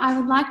I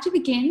would like to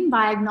begin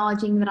by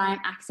acknowledging that I am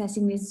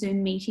accessing this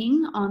Zoom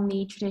meeting on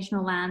the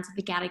traditional lands of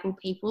the Gadigal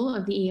people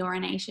of the Eora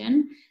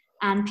Nation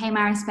and pay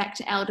my respect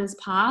to elders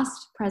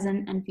past,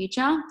 present and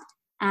future.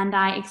 And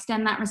I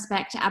extend that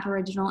respect to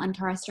Aboriginal and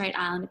Torres Strait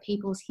Islander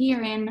peoples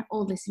herein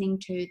or listening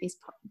to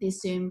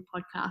this Zoom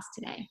podcast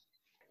today.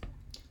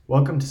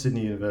 Welcome to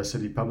Sydney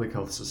University Public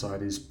Health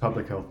Society's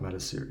Public Health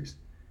Matters series.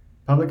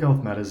 Public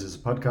Health Matters is a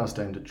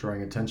podcast aimed at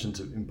drawing attention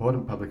to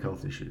important public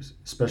health issues,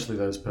 especially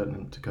those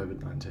pertinent to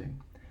COVID-19.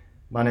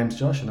 My name's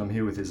Josh and I'm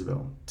here with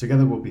Isabel.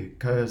 Together we'll be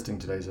co-hosting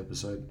today's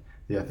episode,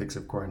 The Ethics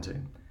of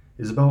Quarantine.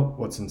 Isabel,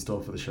 what's in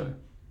store for the show?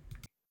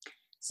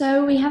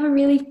 So we have a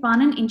really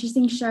fun and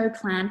interesting show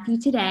planned for you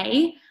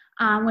today.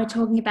 We're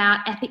talking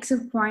about ethics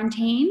of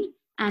quarantine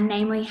and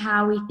namely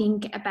how we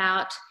think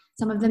about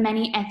some of the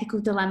many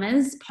ethical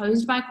dilemmas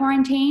posed by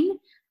quarantine.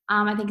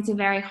 I think it's a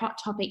very hot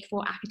topic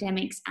for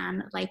academics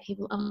and lay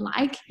people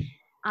alike.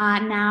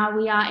 Now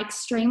we are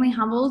extremely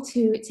humbled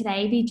to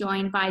today be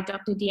joined by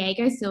Dr.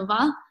 Diego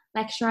Silva,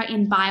 lecturer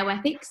in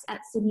bioethics at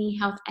Sydney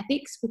Health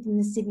Ethics within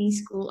the Sydney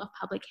School of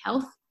Public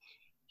Health.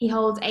 He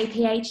holds a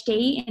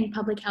PhD in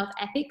public health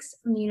ethics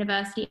from the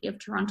University of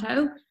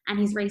Toronto, and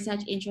his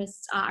research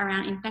interests are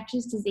around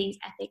infectious disease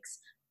ethics,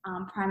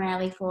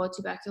 primarily for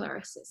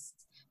tuberculosis.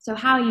 So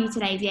how are you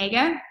today,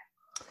 Diego?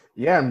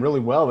 Yeah, I'm really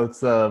well.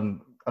 It's a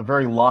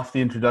very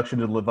lofty introduction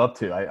to live up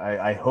to.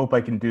 I hope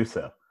I can do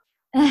so.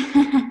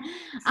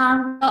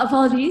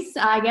 Apologies,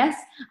 I guess.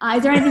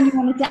 Is there anything you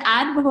wanted to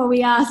add before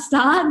we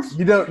start?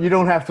 You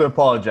don't have to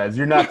apologize.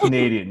 You're not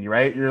Canadian,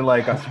 right? You're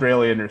like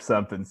Australian or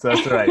something. So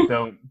that's all right.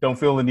 Don't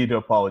feel the need to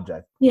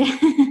apologize. Yeah.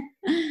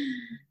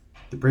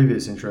 The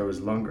previous intro was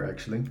longer,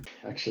 actually.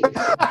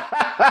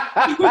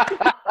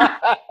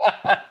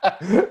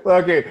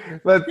 Okay,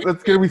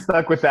 let's get we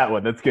stuck with that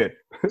one. That's good.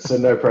 So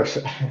no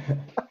pressure.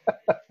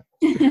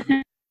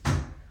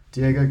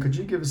 Diego, could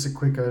you give us a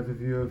quick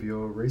overview of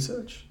your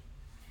research?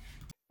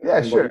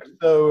 Yeah, sure.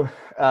 So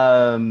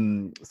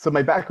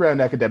my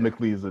background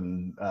academically is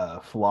in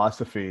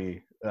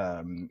philosophy,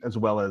 as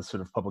well as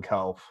sort of public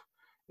health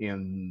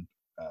and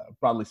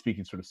broadly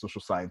speaking, sort of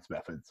social science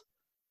methods.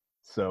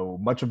 So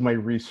much of my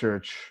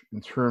research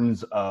in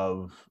terms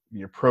of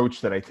the approach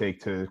that I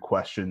take to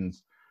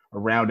questions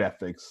around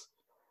ethics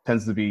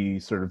tends to be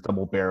sort of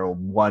double-barreled.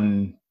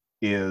 One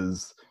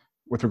is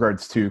with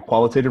regards to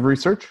qualitative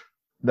research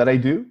that I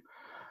do.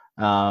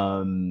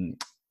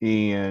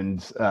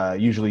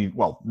 Usually,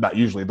 well, not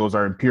usually, those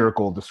are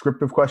empirical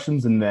descriptive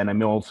questions. And then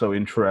I'm also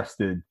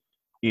interested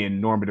in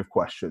normative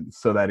questions.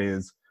 So that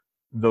is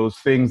those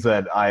things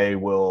that I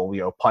will,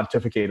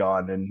 pontificate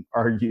on and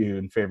argue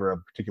in favor of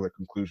a particular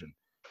conclusion.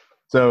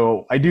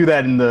 So I do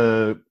that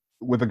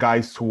with the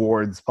guys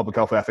towards public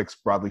health ethics,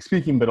 broadly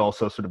speaking, but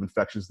also sort of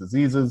infectious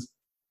diseases.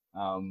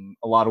 A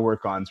lot of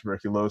work on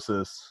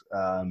tuberculosis.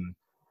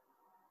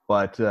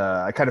 But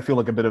I kind of feel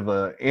like a bit of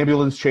an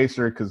ambulance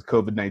chaser because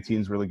COVID-19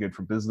 is really good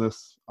for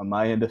business on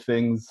my end of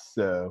things.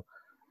 So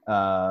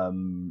that's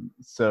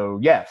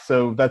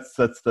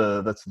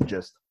the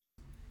gist.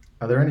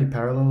 Are there any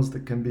parallels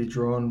that can be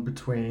drawn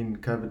between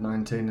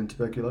COVID-19 and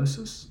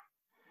tuberculosis?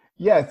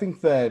 Yeah, I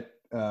think that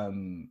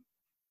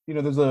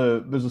there's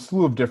a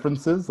slew of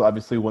differences.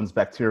 Obviously, one's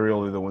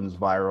bacterial, the other one's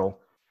viral.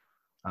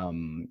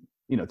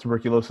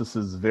 Tuberculosis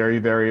is very,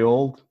 very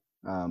old.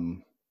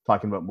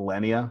 Talking about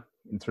millennia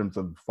in terms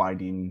of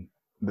finding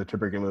the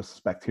tuberculosis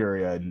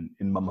bacteria in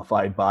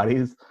mummified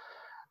bodies,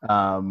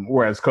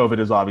 whereas COVID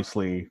is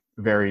obviously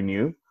very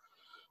new,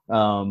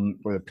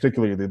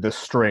 particularly this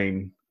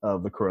strain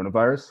of the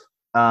coronavirus.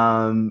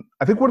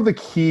 I think one of the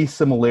key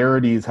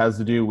similarities has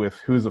to do with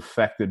who's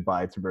affected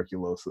by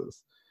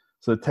tuberculosis.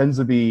 So it tends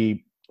to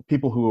be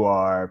people who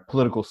are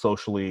politically,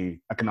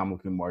 socially,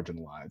 economically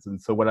marginalized. And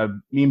so what I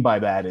mean by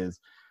that is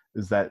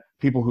that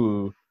people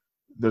who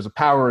there's a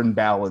power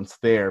imbalance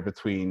there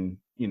between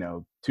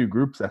two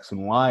groups, X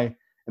and Y,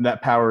 and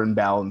that power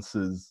imbalance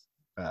is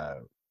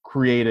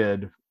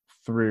created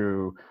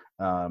through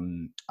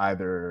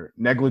either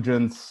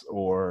negligence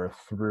or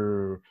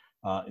through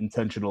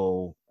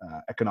intentional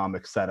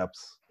economic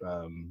setups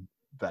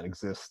that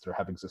exist or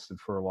have existed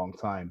for a long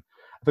time.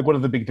 I think one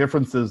of the big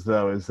differences,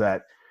 though, is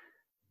that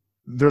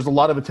there's a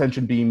lot of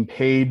attention being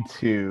paid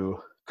to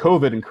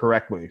COVID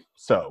incorrectly.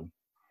 So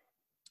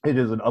it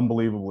is an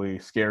unbelievably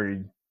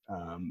scary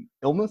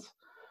illness,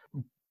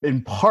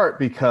 in part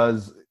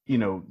because,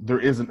 there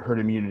isn't herd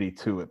immunity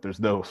to it. There's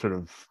no sort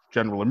of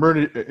general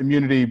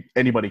immunity.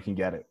 Anybody can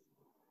get it.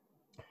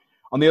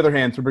 On the other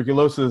hand,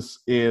 tuberculosis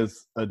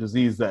is a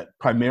disease that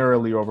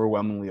primarily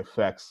overwhelmingly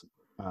affects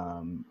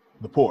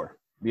the poor,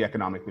 the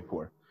economically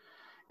poor.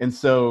 And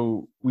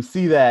so we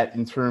see that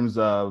in terms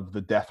of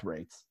the death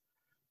rates.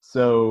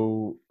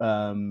 So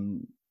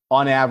on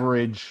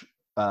average,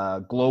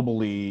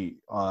 globally,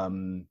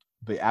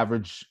 the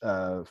average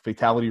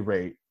fatality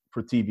rate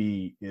for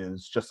TB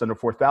is just under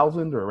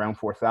 4,000 or around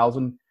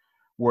 4,000,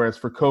 whereas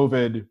for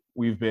COVID,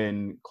 we've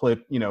been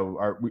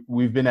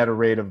we've been at a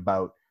rate of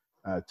about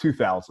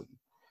 2,000.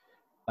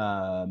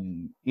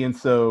 And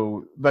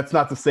so that's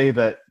not to say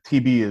that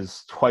TB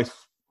is twice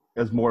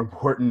as more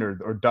important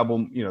or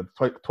double,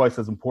 twice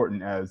as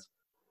important as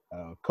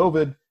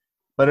COVID,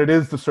 but it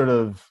is to sort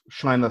of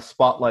shine a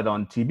spotlight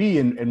on TB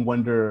and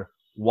wonder,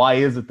 why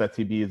is it that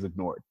TB is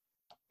ignored?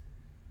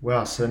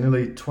 Wow, so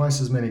nearly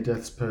twice as many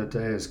deaths per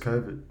day as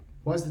COVID.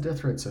 Why is the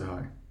death rate so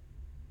high?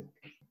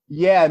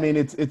 Yeah, I mean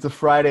it's a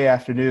Friday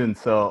afternoon,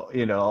 so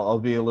I'll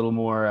be a little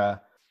more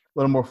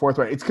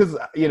forthright. It's because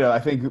I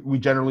think we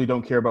generally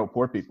don't care about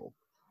poor people.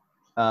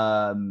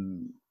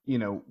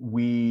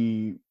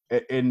 We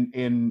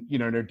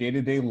in our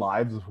day-to-day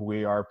lives,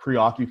 we are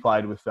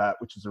preoccupied with that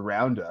which is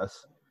around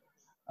us.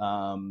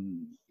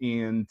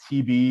 And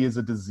TB is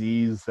a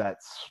disease that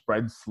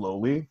spreads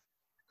slowly.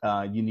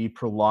 You need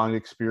prolonged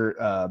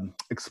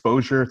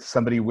exposure to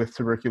somebody with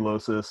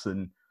tuberculosis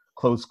and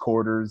close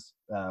quarters,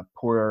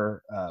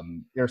 poor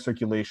air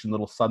circulation,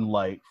 little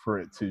sunlight for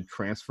it to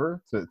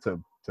transfer, to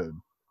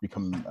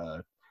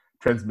become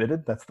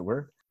transmitted. That's the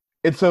word.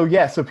 And so,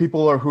 so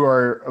people who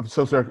are of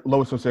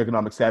low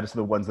socioeconomic status are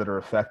the ones that are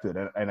affected.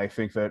 And I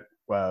think that,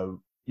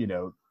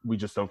 we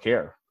just don't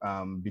care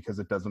because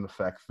it doesn't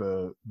affect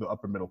the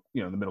upper middle,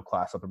 the middle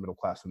class, upper middle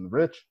class, and the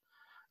rich.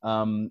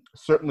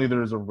 Certainly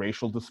there is a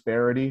racial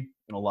disparity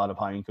in a lot of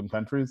high income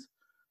countries.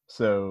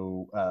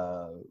 So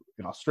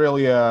in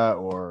Australia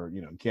or,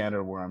 in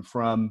Canada, where I'm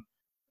from,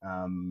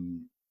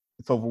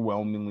 it's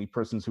overwhelmingly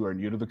persons who are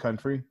new to the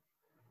country,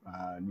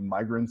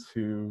 migrants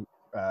who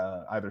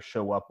either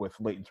show up with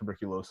latent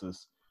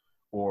tuberculosis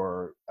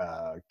or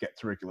get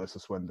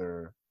tuberculosis when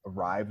they're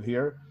arrived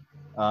here,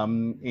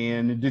 and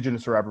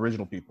Indigenous or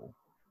Aboriginal people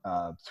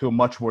to a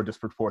much more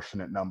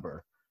disproportionate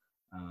number.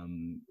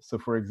 So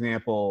for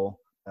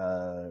example,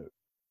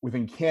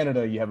 within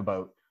Canada, you have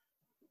about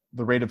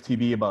the rate of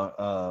TB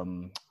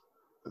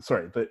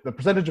the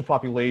percentage of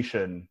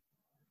population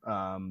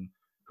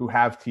who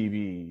have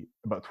TB,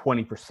 about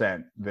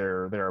 20%,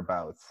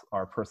 thereabouts,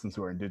 are persons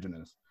who are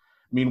Indigenous.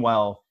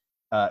 Meanwhile,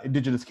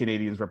 Indigenous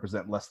Canadians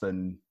represent less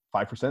than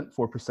 5%,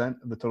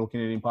 4% of the total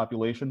Canadian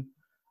population.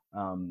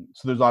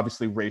 So there's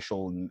obviously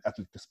racial and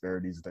ethnic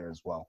disparities there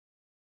as well.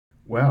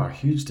 Wow, a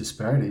huge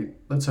disparity.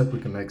 Let's hope we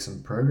can make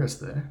some progress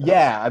there.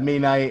 Yeah, I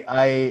mean,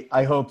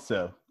 I hope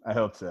so. I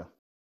hope so.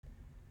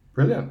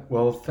 Brilliant.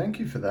 Well, thank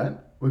you for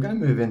that. We're going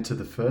to move into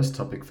the first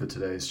topic for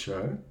today's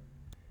show.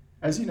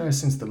 As you know,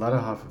 since the latter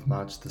half of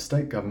March, the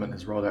state government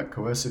has rolled out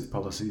coercive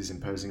policies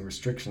imposing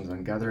restrictions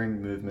on gathering,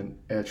 movement,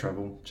 air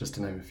travel, just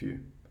to name a few.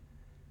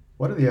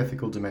 What are the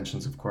ethical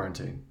dimensions of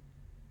quarantine?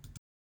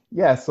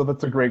 Yeah, so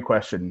that's a great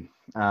question.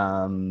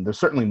 There's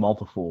certainly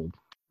multifold.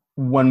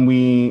 When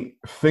we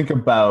think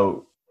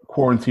about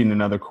quarantine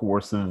and other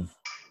coercive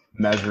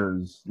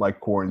measures like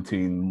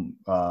quarantine,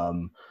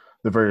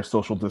 the various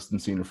social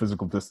distancing or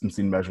physical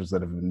distancing measures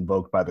that have been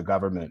invoked by the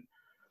government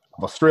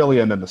of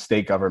Australia and then the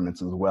state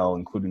governments as well,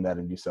 including that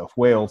in New South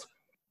Wales,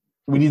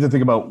 we need to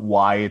think about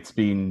why it's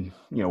being,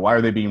 why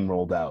are they being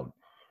rolled out?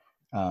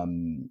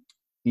 And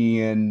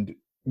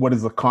what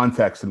is the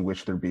context in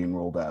which they're being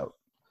rolled out?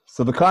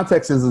 So the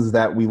context is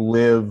that we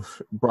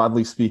live,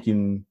 broadly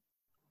speaking,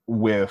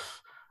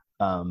 with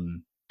a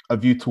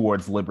view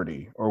towards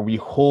liberty, or we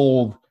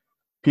hold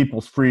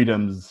people's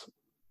freedoms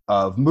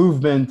of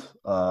movement,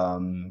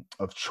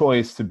 of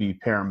choice to be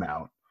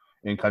paramount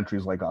in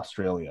countries like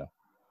Australia.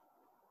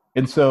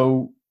 And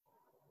so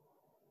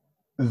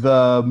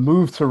the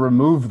move to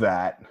remove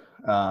that,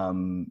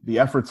 the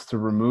efforts to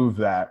remove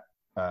that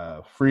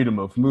freedom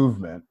of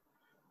movement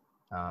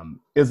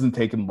isn't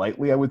taken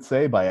lightly, I would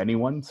say, by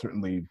anyone,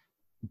 certainly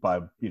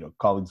by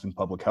colleagues in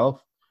public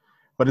health,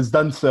 but is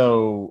done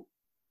so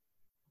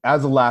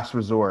as a last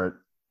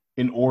resort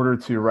in order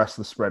to arrest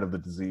the spread of the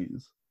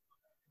disease.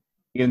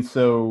 And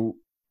so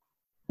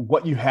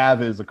what you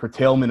have is a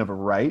curtailment of a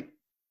right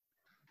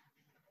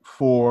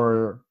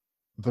for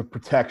the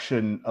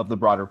protection of the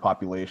broader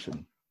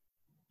population.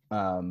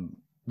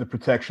 The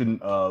protection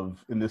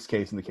of, in this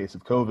case, in the case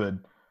of COVID,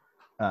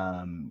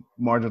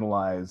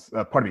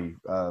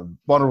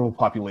 vulnerable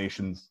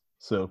populations,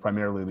 so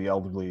primarily the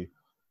elderly,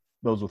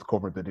 those with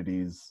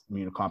comorbidities,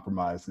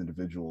 immunocompromised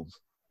individuals.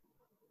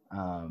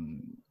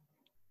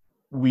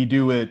 We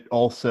do it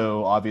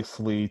also,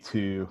 obviously,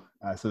 to,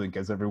 I think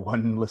as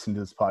everyone listening to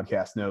this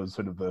podcast knows,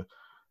 sort of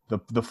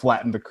the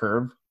flatten the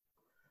curve,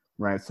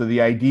 right? So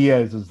the idea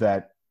is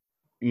that,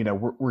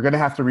 we're going to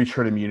have to reach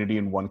herd immunity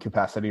in one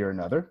capacity or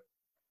another.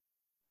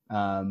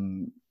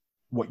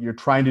 What you're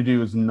trying to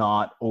do is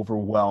not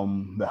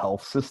overwhelm the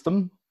health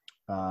system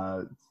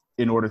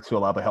in order to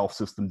allow the health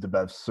system to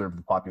best serve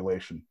the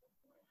population,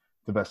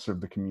 to best serve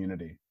the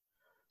community.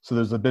 So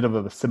there's a bit of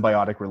a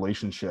symbiotic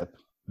relationship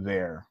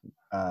there.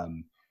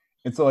 And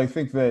so I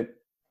think that,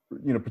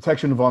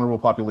 protection of vulnerable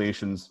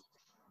populations,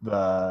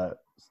 the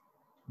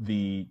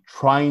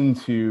trying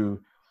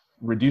to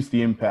reduce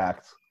the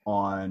impact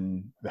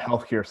on the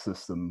healthcare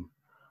system,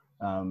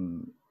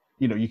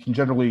 you can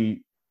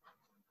generally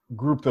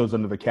group those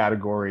under the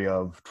category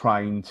of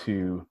trying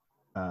to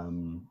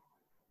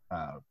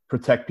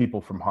protect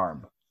people from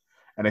harm.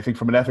 And I think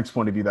from an ethics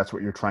point of view, that's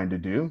what you're trying to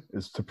do,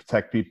 is to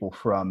protect people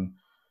from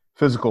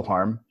physical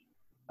harm,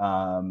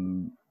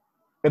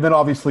 and then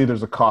obviously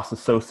there's a cost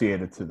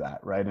associated to that,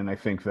 right? And I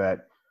think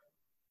that,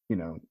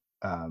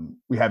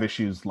 we have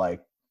issues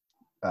like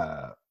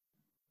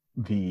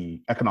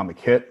the economic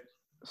hit,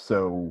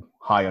 so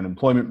high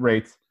unemployment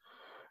rates.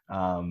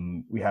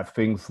 We have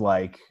things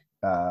like,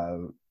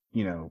 not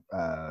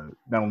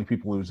only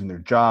people losing their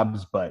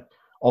jobs, but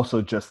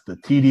also just the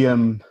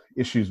tedium,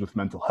 issues with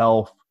mental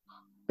health,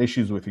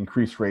 issues with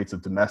increased rates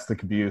of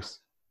domestic abuse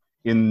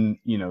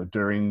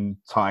during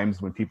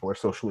times when people are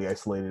socially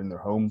isolated in their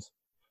homes.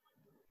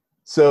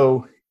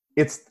 So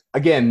it's,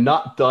 again,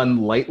 not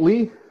done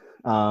lightly.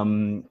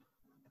 I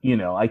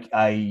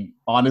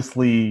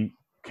honestly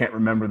can't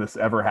remember this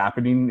ever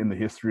happening in the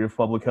history of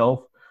public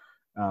health,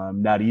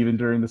 not even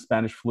during the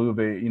Spanish flu of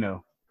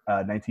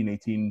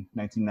 1918,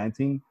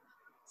 1919.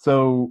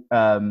 So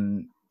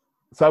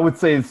I would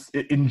say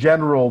in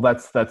general,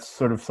 that's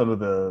sort of some of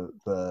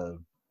the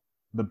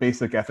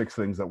basic ethics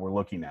things that we're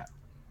looking at.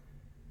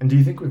 And do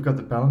you think we've got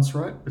the balance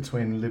right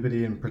between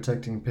liberty and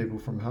protecting people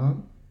from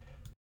harm?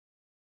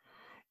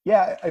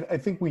 Yeah, I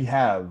think we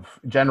have,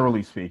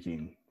 generally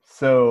speaking.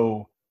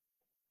 So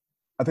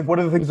I think one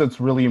of the things that's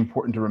really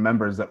important to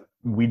remember is that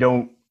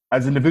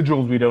as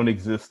individuals, we don't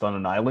exist on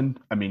an island.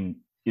 I mean,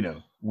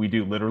 we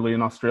do literally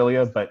in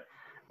Australia, but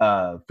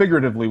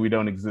figuratively, we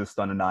don't exist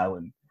on an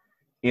island.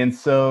 And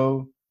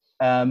so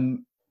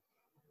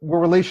we're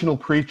relational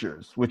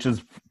creatures, which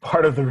is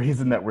part of the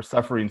reason that we're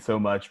suffering so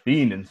much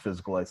being in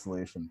physical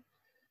isolation.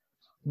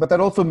 But that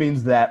also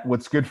means that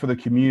what's good for the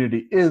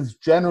community is,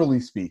 generally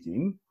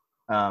speaking,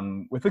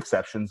 with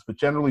exceptions, but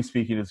generally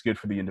speaking, is good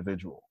for the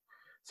individual.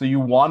 So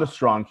you want a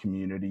strong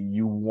community,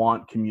 you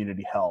want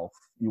community health,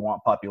 you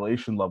want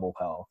population level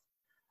health,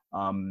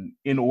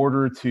 in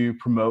order to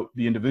promote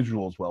the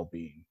individual's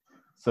well-being.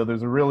 So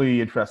there's a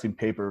really interesting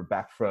paper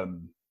back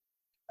from,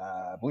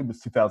 I believe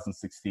it's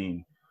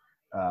 2016,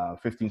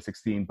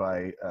 15-16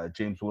 by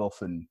James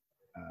Wilson,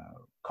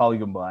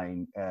 colleague of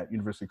mine at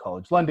University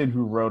College London,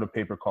 who wrote a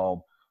paper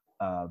called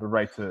The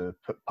Right to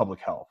Public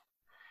Health.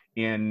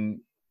 And,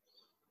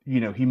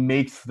 he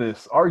makes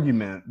this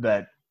argument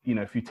that,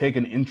 if you take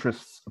an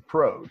interests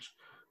approach,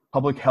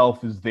 public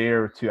health is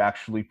there to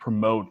actually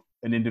promote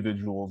an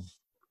individual's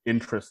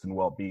interest and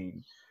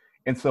well-being.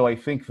 And so I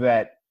think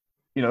that,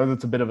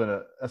 that's a bit of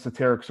an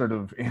esoteric sort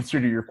of answer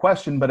to your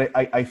question, but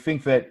I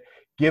think that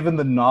given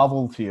the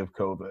novelty of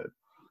COVID,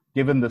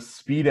 given the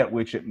speed at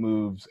which it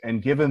moves,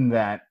 and given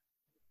that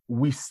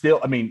we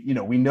still,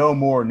 we know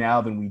more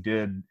now than we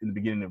did in the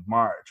beginning of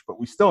March, but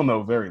we still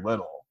know very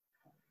little.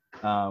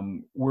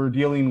 We're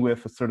dealing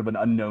with a sort of an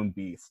unknown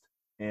beast.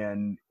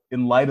 And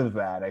in light of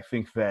that, I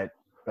think that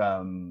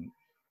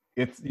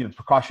it's,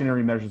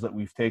 precautionary measures that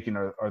we've taken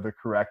are the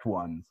correct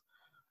ones.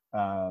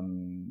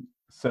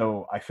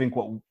 So I think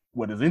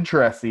what is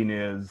interesting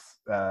is,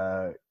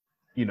 the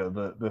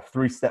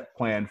 3-step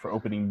plan for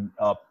opening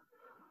up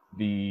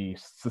the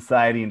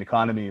society and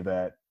economy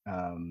that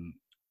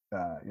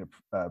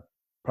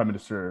Prime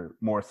Minister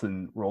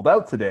Morrison rolled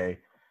out today.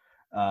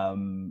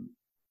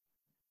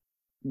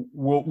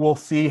 We'll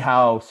see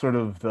how sort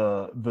of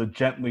the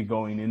gently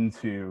going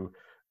into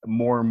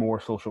more and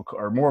more social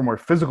or more and more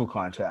physical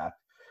contact,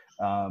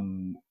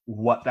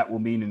 what that will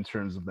mean in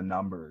terms of the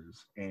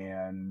numbers,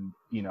 and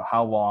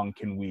how long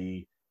can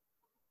we,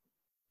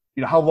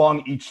 how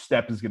long each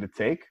step is going to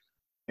take.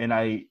 And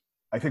I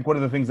think one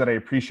of the things that I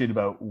appreciate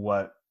about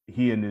what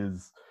he and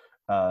his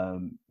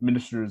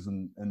ministers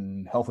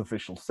and health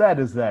officials said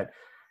is that,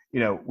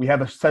 we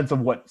have a sense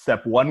of what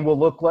step 1 will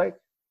look like,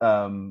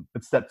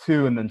 but step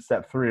 2 and then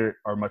step 3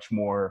 are much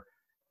more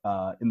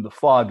in the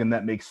fog, and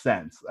that makes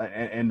sense.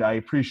 And I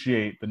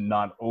appreciate the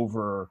not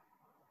over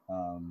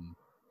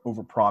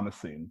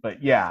promising.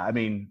 But yeah,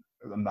 I'm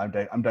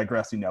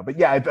digressing now. But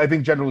yeah, I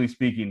think generally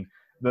speaking,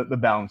 the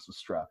balance was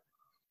struck.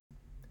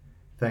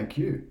 Thank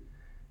you.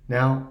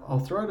 Now, I'll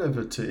throw it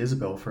over to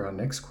Isabel for our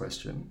next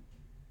question.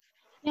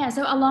 Yeah,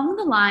 so along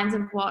the lines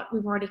of what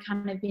you've already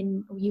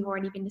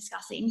been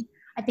discussing,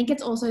 I think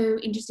it's also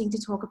interesting to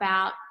talk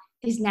about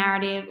this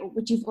narrative,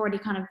 which you've already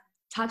kind of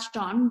touched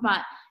on,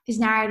 but this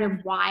narrative,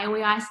 why are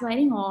we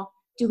isolating, or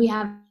do we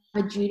have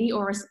a duty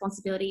or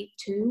responsibility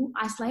to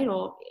isolate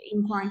or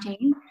in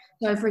quarantine?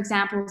 So for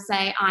example,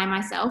 say I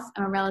myself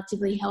am a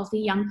relatively healthy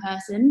young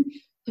person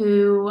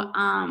who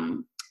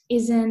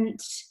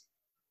isn't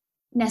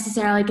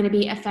necessarily going to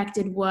be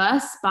affected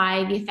worse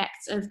by the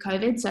effects of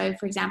COVID. So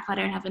for example, I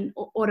don't have an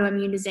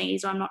autoimmune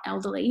disease, or I'm not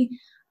elderly.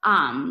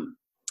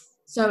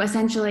 So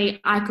essentially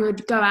I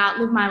could go out,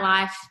 live my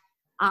life,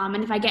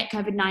 and if I get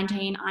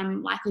COVID-19,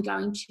 I'm likely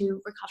going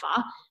to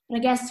recover. But I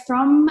guess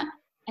from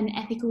an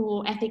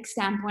ethics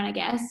standpoint,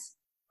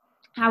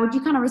 how would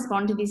you kind of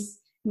respond to this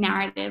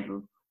narrative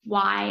of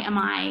why am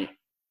I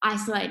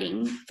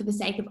isolating for the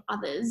sake of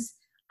others?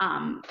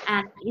 And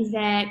is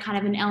there kind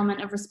of an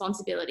element of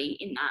responsibility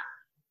in that?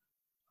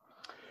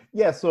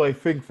 Yeah, so I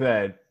think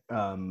that,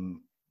 and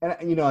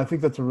I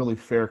think that's a really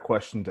fair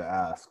question to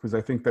ask, because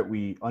I think that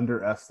we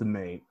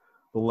underestimate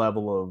the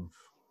level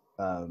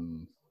of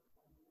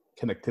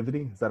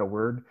connectivity, is that a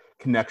word?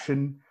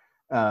 Connection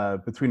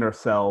between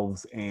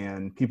ourselves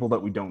and people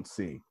that we don't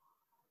see.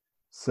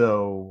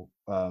 So,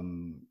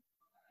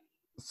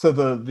 so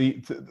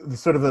the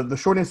sort of the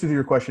short answer to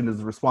your question is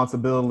the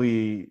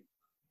responsibility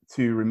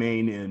to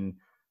remain in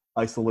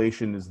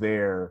isolation is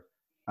there,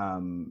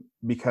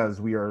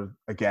 because we are,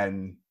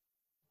 again,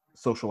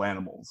 social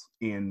animals,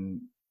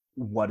 and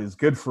what is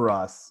good for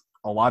us,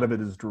 a lot of it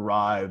is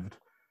derived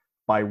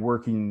by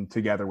working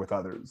together with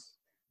others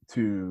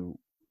to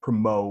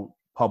promote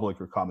public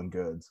or common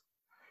goods.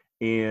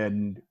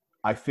 And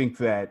I think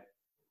that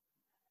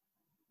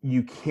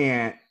you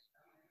can't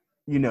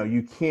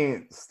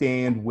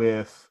stand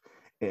with,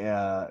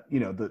 the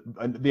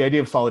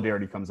idea of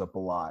solidarity comes up a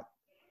lot,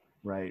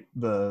 right?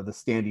 The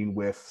standing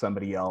with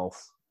somebody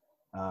else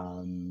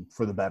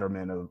for the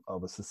betterment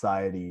of a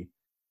society.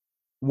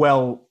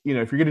 Well,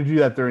 if you're going to do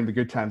that during the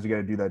good times, you got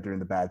to do that during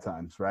the bad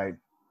times, right?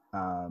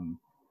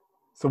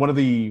 So one of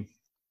the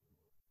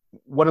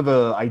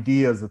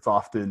ideas that's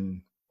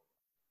often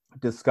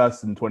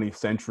discussed in 20th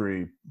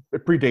century,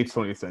 it predates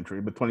 20th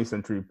century, but 20th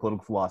century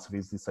political philosophy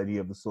is this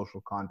idea of the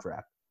social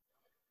contract.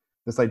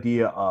 This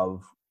idea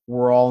of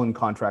we're all in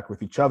contract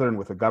with each other and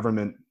with the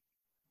government's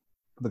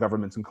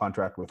in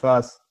contract with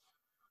us.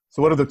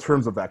 So what are the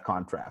terms of that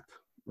contract,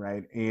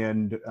 right?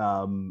 And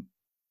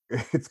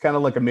it's kind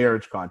of like a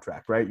marriage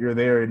contract, right? You're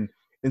there in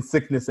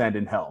sickness and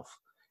in health.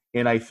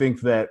 And I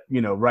think that,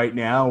 right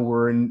now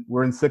we're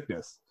in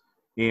sickness,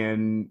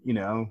 and,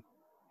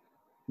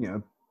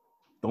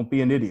 don't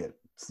be an idiot.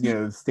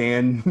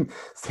 Stand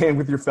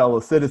with your fellow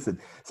citizen.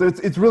 So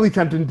it's really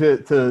tempting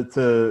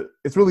to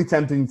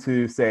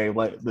say,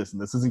 like, listen,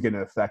 this isn't going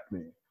to affect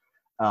me.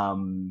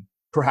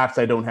 Perhaps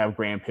I don't have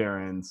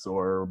grandparents,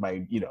 or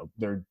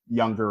they're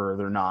younger, or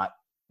they're not,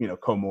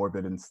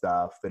 comorbid and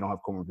stuff. They don't have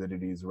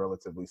comorbidities,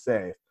 relatively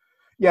safe.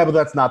 Yeah, but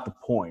that's not the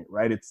point,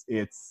 right? It's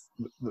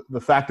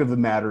the fact of the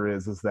matter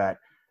is that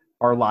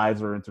our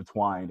lives are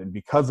intertwined, and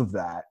because of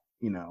that,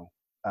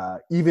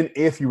 even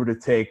if you were to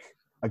take,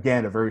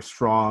 again, a very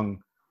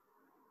strong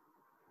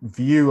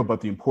view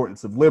about the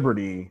importance of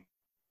liberty,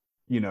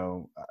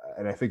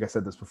 and I think I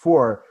said this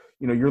before,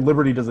 your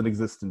liberty doesn't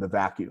exist in the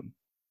vacuum.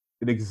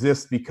 It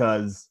exists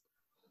because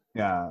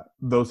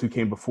those who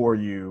came before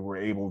you were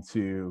able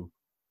to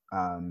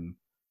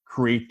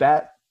create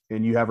that,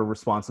 and you have a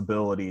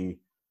responsibility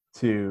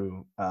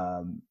to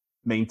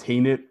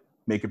maintain it,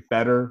 make it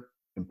better,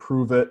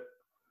 improve it.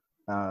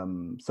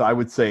 So I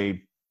would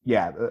say,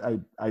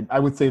 I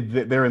would say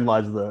that therein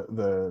lies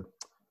the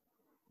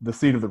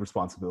seat of the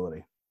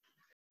responsibility.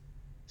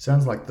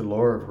 Sounds like the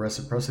law of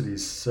reciprocity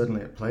is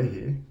certainly at play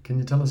here. Can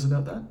you tell us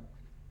about that?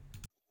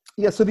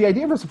 Yeah, so the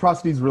idea of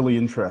reciprocity is really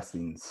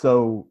interesting.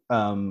 So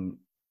in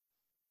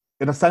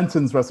a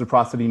sentence,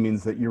 reciprocity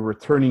means that you're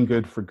returning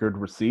good for good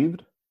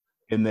received,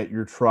 and that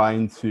you're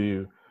trying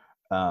to,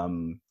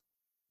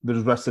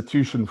 there's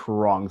restitution for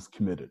wrongs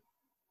committed.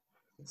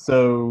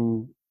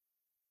 So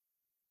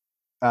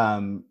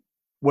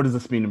what does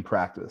this mean in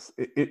practice?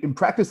 In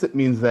practice, it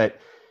means that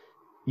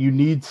you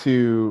need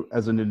to,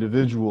 as an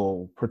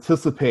individual,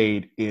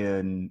 participate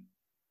in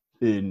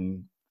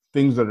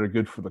things that are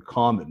good for the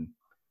common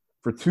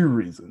for two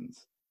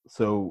reasons.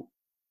 So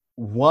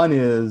one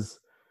is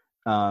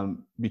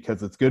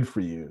because it's good for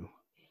you.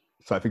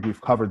 So I think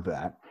we've covered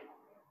that.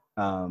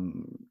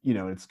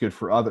 It's good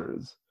for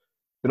others.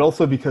 But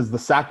also because the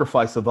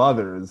sacrifice of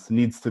others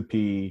needs to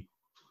be,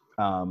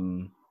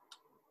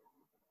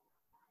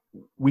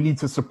 we need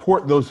to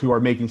support those who are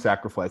making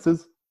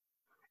sacrifices,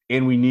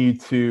 and we need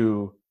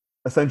to,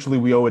 essentially,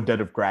 we owe a debt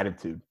of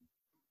gratitude.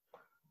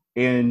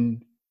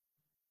 And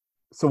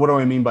so what do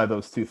I mean by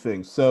those two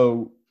things?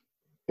 So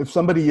if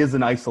somebody is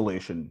in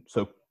isolation,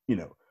 so,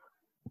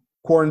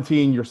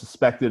 quarantine, you're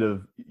suspected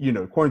of,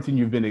 quarantine,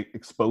 you've been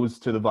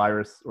exposed to the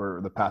virus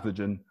or the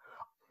pathogen.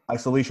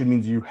 Isolation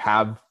means you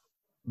have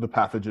the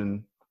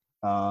pathogen.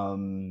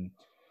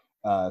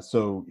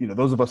 So,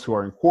 those of us who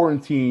are in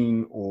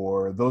quarantine,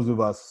 or those of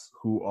us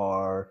who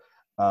are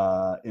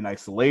in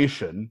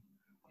isolation,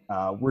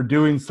 we're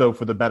doing so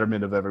for the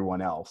betterment of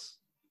everyone else.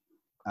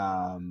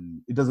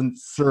 It doesn't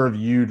serve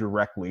you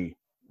directly,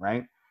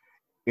 right?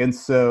 And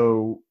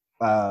so,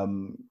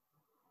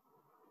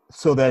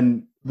 so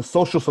then the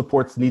social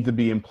supports need to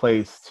be in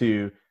place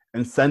to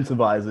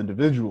incentivize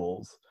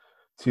individuals,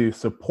 to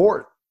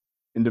support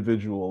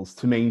individuals,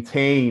 to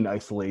maintain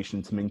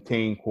isolation, to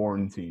maintain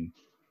quarantine.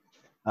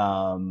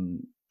 Because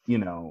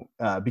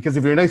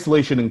if you're in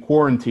isolation and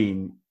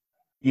quarantine,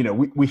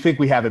 we think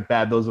we have it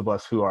bad, those of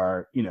us who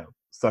are,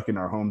 stuck in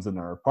our homes and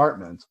our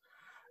apartments.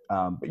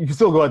 But you can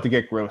still go out to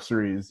get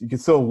groceries. You can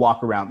still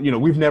walk around.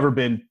 We've never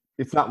been,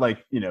 it's not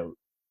like,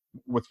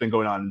 what's been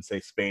going on in,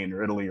 say, Spain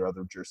or Italy or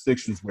other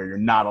jurisdictions where you're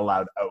not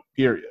allowed out,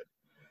 period.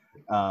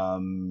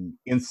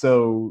 And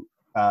so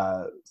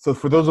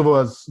for those of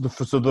us,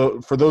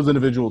 for those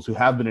individuals who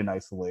have been in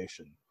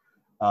isolation,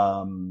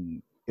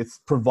 it's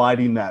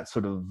providing that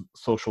sort of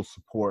social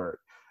support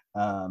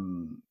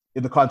in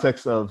the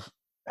context of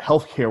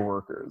healthcare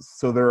workers.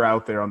 So they're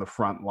out there on the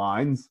front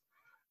lines.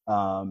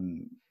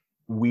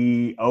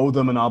 We owe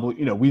them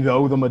we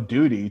owe them a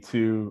duty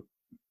to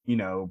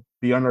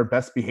be on our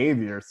best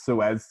behavior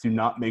so as to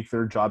not make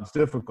their jobs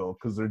difficult,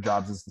 because their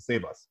jobs is to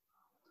save us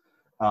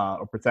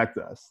or protect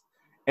us.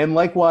 And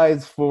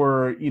likewise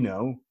for,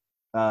 when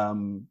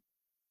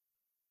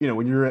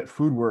you're at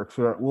FoodWorks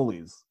or at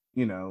Woolies,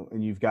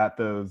 and you've got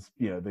those,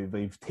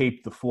 they've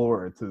taped the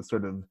floor to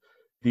sort of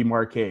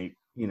demarcate,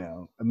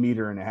 1.5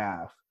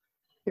 meters,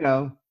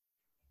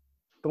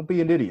 don't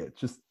be an idiot.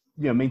 Just,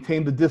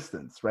 maintain the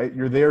distance, right?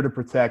 You're there to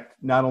protect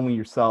not only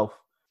yourself,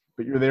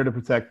 but you're there to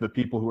protect the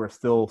people who are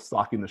still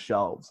stocking the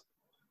shelves.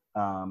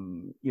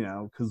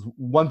 Because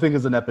one thing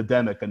is an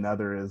epidemic,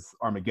 another is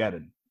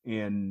Armageddon.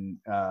 And,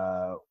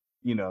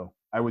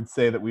 I would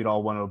say that we'd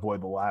all want to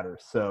avoid the latter.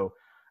 So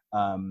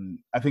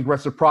I think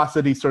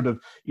reciprocity sort of,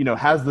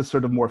 has this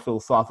sort of more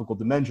philosophical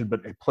dimension,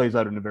 but it plays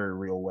out in a very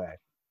real way.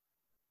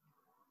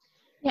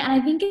 Yeah, and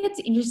I think it's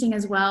interesting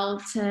as well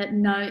to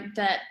note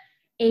that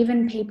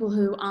even people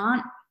who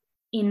aren't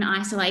in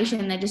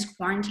isolation, they're just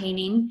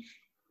quarantining,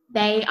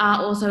 they are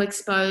also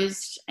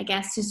exposed, I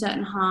guess, to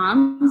certain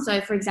harm.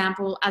 So, for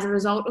example, as a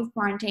result of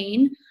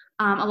quarantine,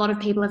 a lot of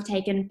people have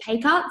taken pay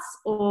cuts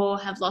or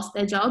have lost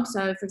their jobs.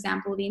 So, for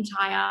example, the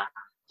entire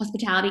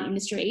hospitality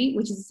industry,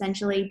 which has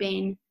essentially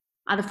been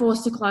either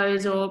forced to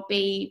close or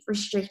be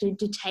restricted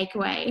to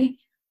takeaway.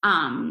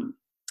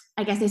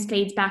 I guess this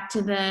feeds back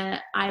to the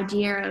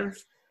idea of,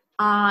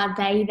 are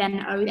they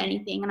then owed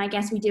anything? And I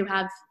guess we do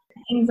have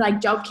things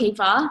like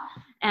JobKeeper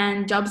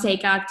and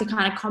JobSeeker to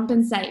kind of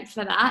compensate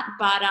for that.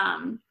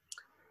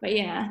 But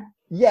yeah.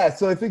 Yeah,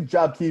 so I think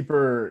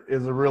JobKeeper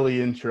is a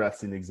really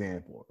interesting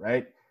example,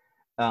 right?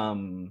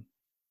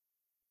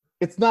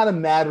 It's not a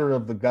matter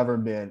of the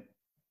government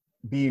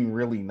being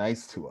really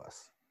nice to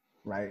us,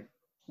 right?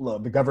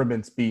 Look, the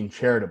government's being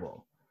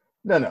charitable.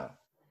 No.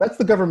 That's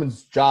the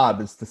government's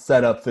job, is to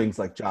set up things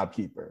like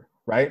JobKeeper,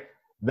 right?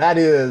 That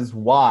is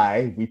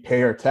why we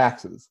pay our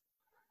taxes,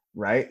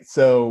 right?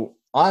 So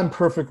I'm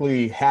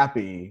perfectly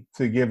happy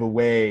to give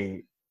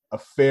away a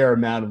fair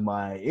amount of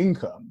my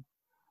income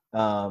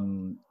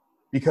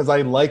because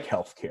I like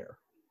healthcare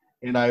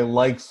and I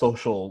like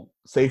social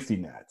safety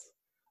nets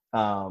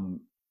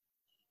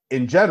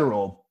in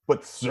general,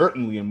 but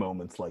certainly in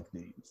moments like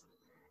these.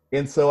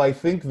 And so I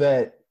think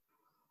that,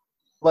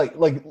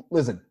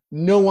 listen,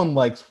 no one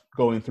likes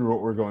going through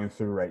what we're going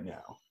through right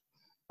now.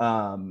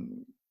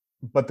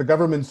 But the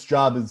government's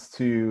job is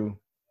to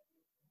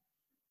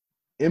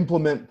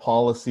implement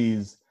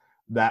policies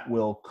that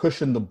will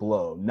cushion the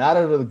blow, not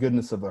out of the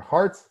goodness of their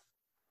hearts,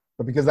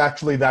 but because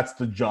actually that's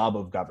the job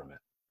of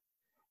government.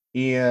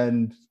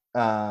 And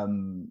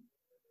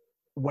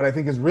what I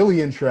think is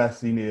really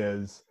interesting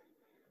is,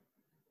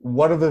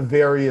 what are the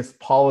various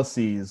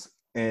policies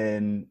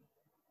and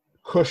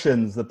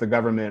cushions that the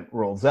government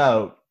rolls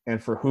out,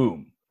 and for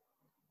whom?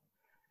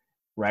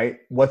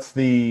 Right? What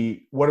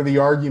are the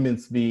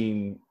arguments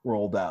being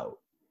rolled out?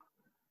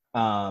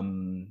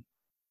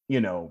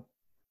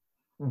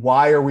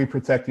 Why are we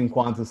protecting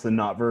Qantas and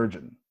not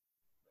Virgin?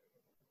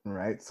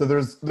 Right? So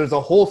there's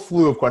a whole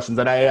slew of questions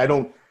that I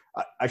don't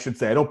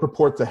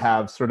purport to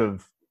have sort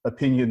of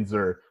opinions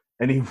or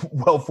any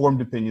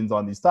well-formed opinions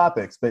on these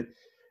topics, but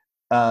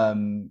I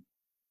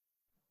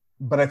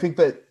think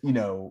that,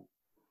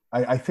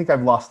 I think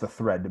I've lost the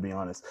thread, to be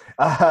honest.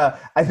 I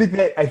think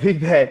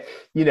that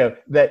you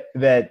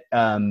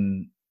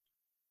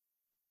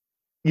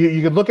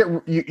could look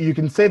at, you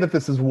can say that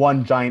this is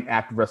one giant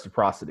act of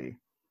reciprocity,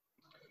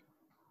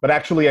 but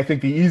actually I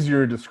think the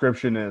easier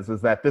description is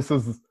that this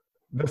is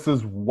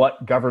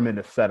what government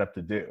is set up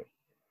to do.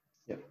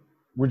 Yep.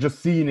 We're just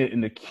seeing it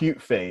in the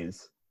acute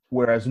phase,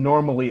 whereas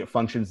normally it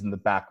functions in the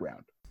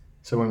background.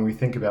 So when we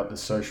think about the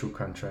social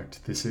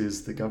contract, this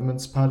is the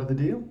government's part of the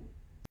deal?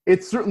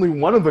 It's certainly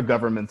one of the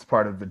government's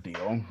part of the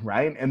deal,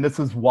 right? And this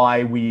is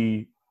why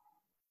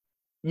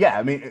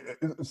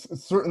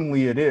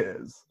certainly it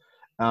is.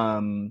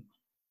 It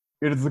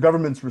is the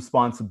government's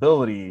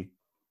responsibility.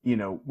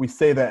 We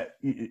say that,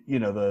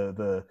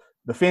 the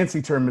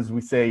fancy term is, we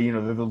say,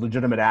 they're the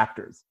legitimate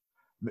actors.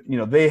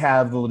 They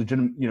have the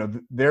legitimate,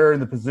 they're in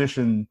the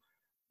position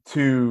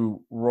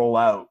to roll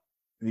out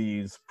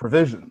these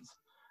provisions,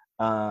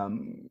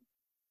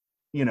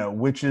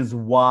 which is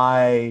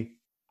why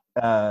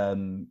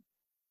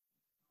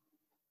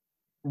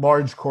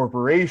large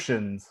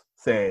corporations,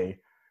 say,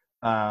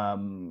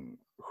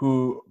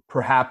 who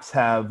perhaps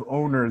have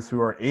owners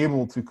who are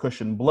able to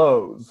cushion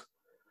blows,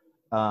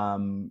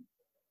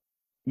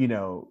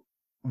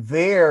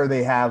 there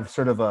they have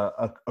sort of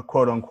a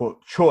quote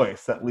unquote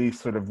choice, at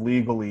least sort of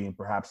legally and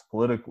perhaps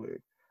politically.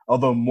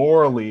 Although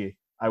morally,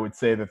 I would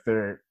say that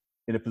they're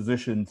in a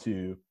position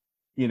to,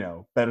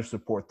 better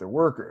support their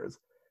workers.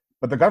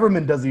 But the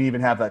government doesn't even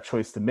have that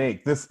choice to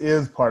make. This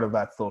is part of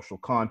that social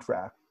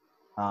contract.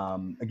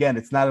 Again,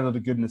 it's not out of the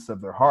goodness of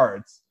their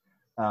hearts.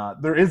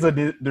 There is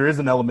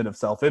an element of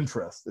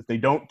self-interest. If they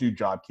don't do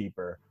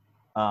JobKeeper,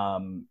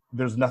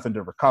 there's nothing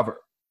to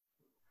recover.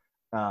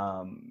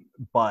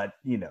 But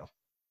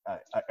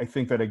I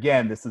think that,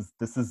 again, this is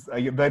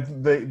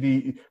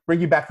the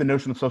bringing back the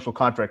notion of social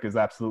contract is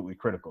absolutely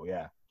critical.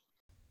 Yeah.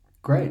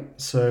 Great.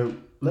 So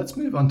let's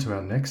move on to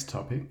our next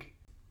topic.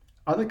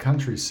 Other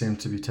countries seem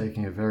to be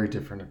taking a very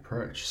different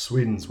approach.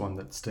 Sweden's one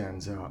that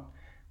stands out,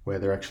 where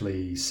they're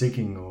actually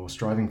seeking or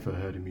striving for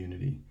herd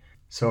immunity.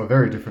 So a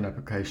very different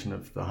application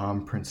of the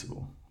harm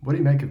principle. What do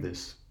you make of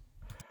this?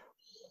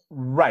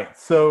 Right.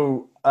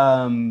 So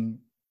have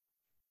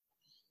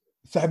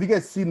you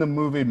guys seen the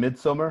movie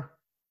Midsommar?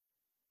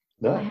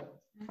 No.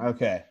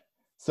 Okay.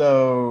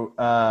 So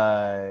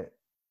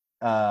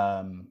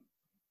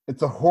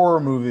it's a horror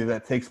movie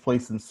that takes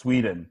place in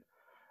Sweden.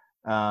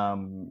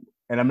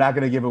 And I'm not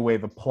going to give away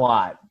the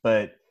plot,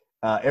 but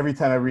every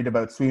time I read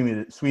about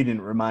Sweden,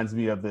 it reminds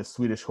me of this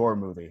Swedish horror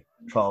movie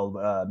called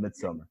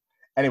Midsommar.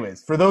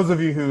 Anyways, for those of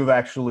you who have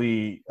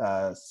actually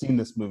seen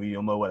this movie,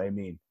 you'll know what I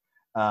mean.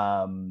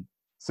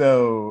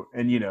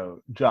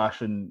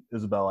 Josh and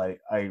Isabel,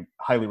 I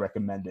highly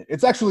recommend it.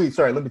 It's actually,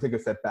 sorry, let me take a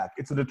step back.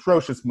 It's an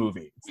atrocious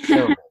movie. It's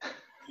terrible.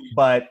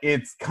 But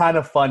it's kind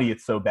of funny.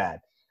 It's so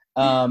bad.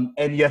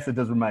 And yes, it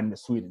does remind me of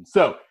Sweden.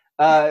 So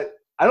I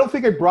don't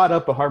think I brought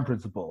up a harm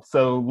principle.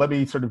 So let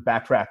me sort of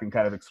backtrack and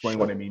kind of explain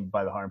what I mean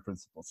by the harm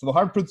principle. So the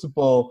harm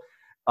principle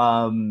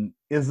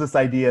is this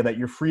idea that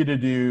you're free to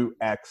do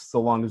X so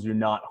long as you're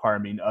not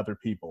harming other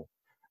people.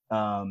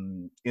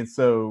 And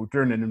so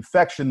during an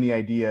infection, the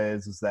idea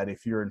is that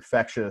if you're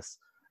infectious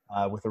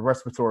with a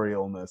respiratory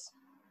illness,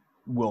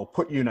 we'll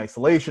put you in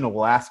isolation, or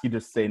we'll ask you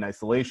to stay in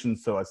isolation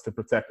so as to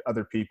protect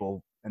other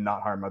people and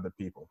not harm other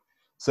people.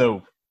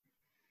 So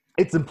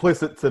it's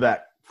implicit to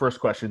that first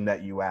question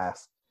that you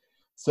asked.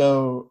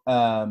 So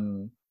I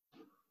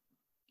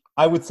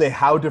would say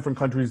how different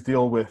countries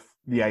deal with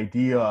the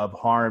idea of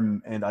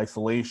harm and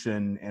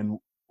isolation and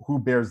who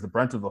bears the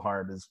brunt of the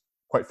harm is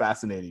quite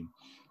fascinating.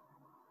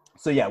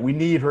 So yeah, we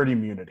need herd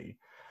immunity.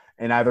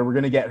 And either we're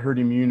going to get herd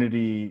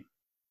immunity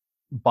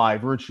by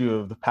virtue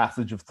of the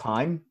passage of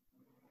time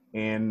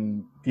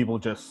and people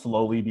just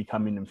slowly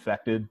becoming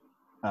infected,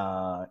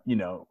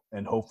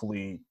 and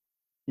hopefully,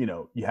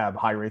 you have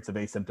high rates of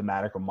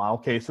asymptomatic or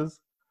mild cases,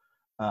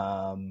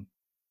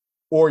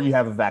 or you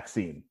have a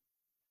vaccine.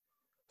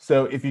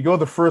 So if you go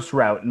the first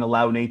route and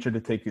allow nature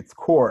to take its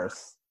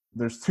course,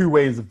 there's two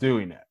ways of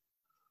doing it: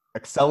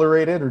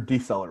 accelerated or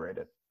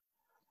decelerated.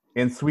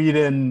 And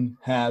Sweden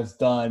has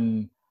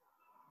done,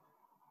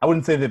 I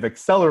wouldn't say they've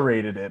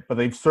accelerated it, but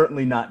they've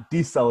certainly not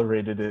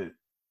decelerated it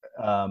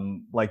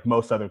like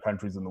most other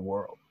countries in the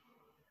world.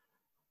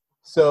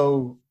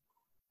 So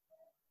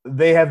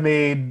they have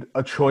made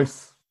a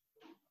choice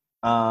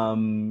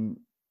to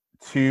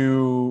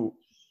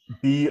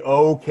be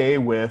okay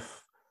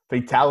with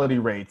fatality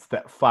rates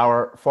that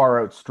far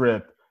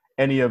outstrip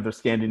any of the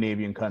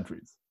Scandinavian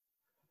countries.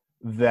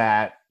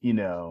 That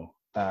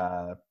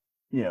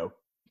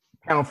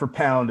pound for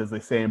pound, as they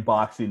say in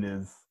boxing,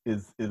 is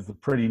a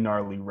pretty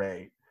gnarly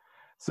rate.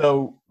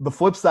 So the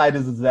flip side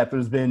is that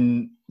there's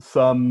been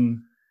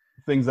some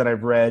things that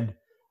I've read.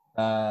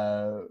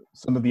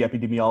 Some of the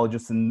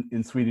epidemiologists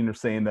in Sweden are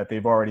saying that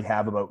they've already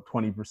have about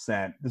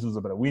 20%. This was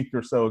about a week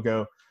or so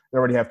ago. They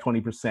already have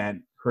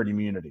 20% herd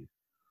immunity.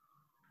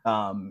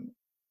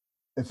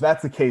 If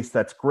that's the case,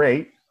 that's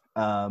great.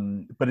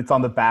 But it's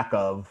on the back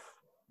of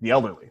the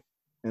elderly.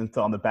 And it's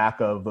on the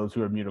back of those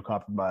who are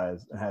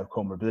immunocompromised and have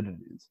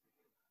comorbidities.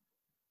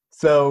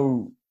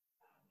 So,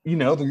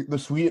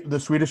 the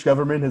Swedish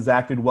government has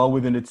acted well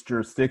within its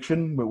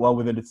jurisdiction, but well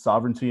within its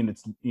sovereignty, and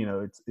it's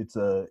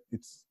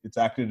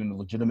acted in a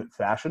legitimate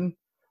fashion.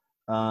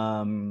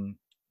 But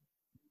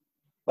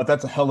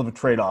that's a hell of a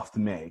trade-off to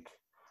make,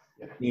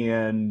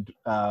 and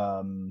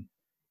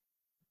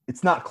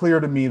it's not clear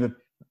to me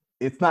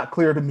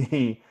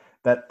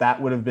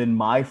that would have been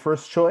my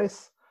first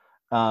choice.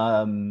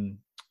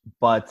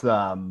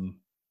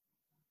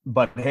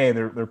 But hey,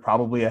 they're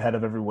probably ahead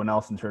of everyone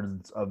else in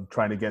terms of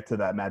trying to get to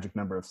that magic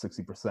number of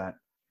 60%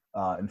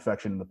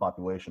 infection in the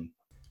population.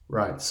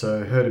 Right.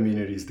 So herd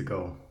immunity is the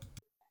goal.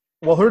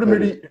 Well, herd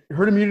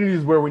immunity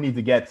is where we need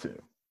to get to.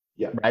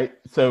 Yeah. Right.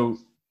 So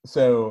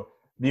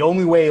the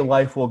only way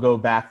life will go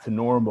back to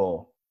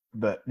normal,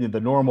 the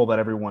normal that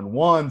everyone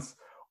wants,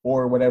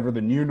 or whatever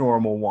the new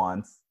normal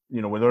wants,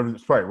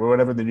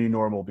 whatever the new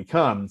normal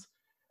becomes.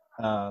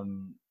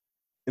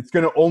 It's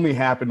going to only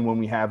happen when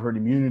we have herd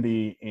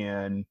immunity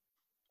and,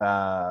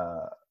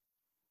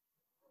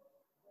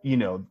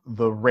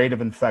 the rate of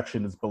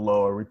infection is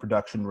below a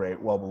reproduction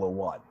rate well below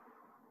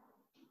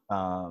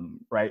 1.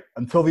 Right?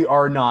 Until the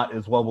R naught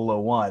is well below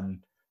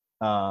 1,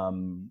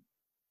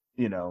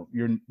 you're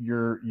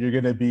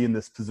going to be in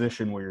this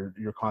position where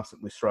you're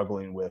constantly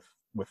struggling with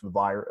the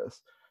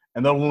virus.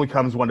 And that only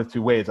comes one of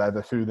two ways,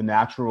 either through the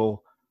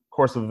natural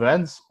course of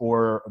events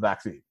or a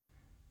vaccine.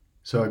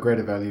 So a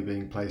greater value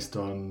being placed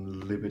on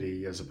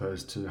liberty as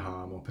opposed to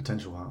harm or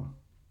potential harm.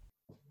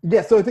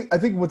 Yeah, so I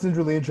think what's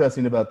really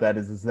interesting about that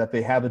is that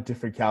they have a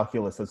different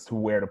calculus as to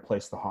where to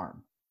place the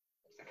harm.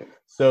 Okay.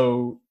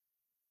 So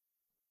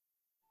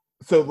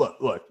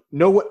look,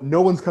 no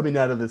one's coming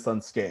out of this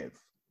unscathed.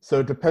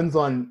 So it depends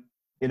on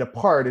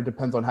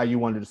how you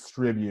want to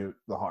distribute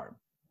the harm.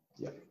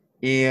 Yeah.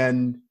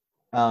 And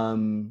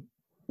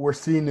we're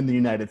seeing in the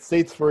United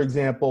States, for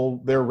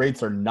example, their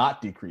rates are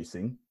not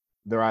decreasing.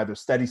 They're either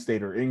steady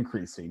state or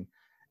increasing.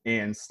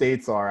 And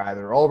states are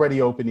either already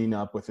opening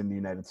up within the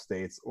United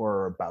States or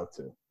are about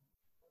to.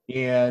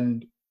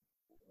 And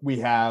we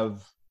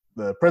have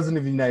the president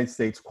of the United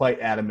States quite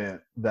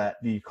adamant that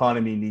the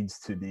economy needs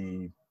to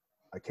be,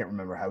 I can't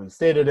remember how he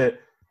stated it,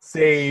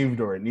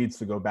 saved, or it needs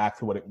to go back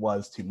to what it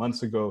was 2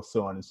 months ago,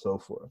 so on and so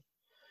forth.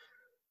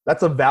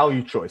 That's a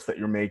value choice that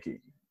you're making.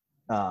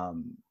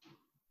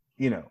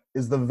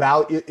 Is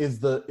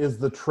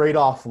the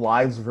trade-off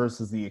lives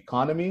versus the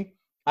economy?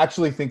 I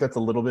actually think that's a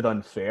little bit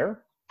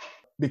unfair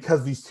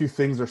because these two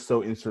things are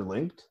so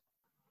interlinked.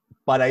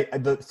 But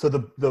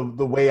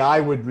the way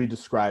I would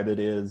re-describe it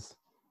is,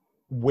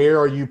 where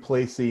are you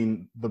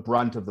placing the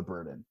brunt of the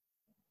burden?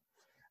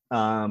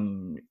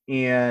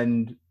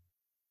 And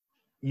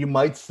you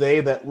might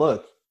say that,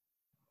 look,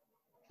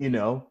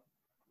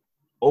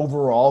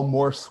 overall,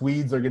 more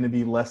Swedes are going to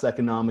be less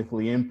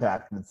economically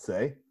impacted,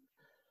 say,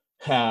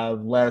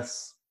 have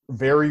less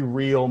very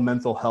real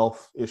mental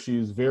health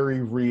issues,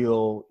 very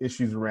real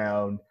issues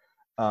around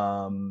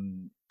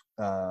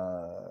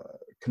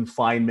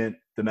confinement,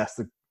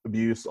 domestic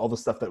abuse, all the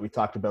stuff that we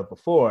talked about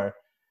before.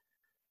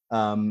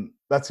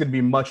 That's going to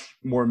be much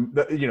more,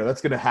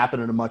 that's going to happen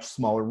at a much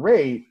smaller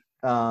rate.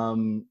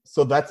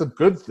 So that's a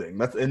good thing.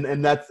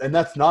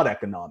 That's not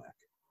economic,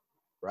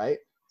 right?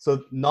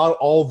 So not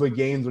all the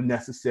gains are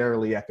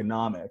necessarily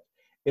economic.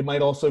 It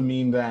might also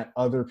mean that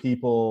other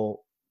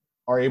people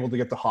are able to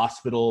get to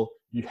hospital.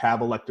 You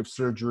have elective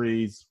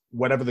surgeries,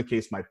 whatever the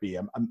case might be.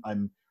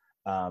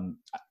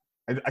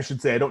 I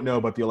should say I don't know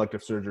about the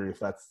elective surgery, if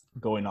that's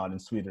going on in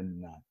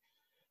Sweden or not.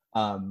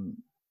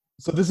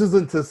 So this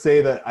isn't to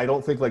say that I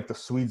don't think like the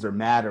Swedes are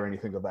mad or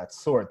anything of that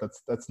sort.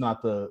 That's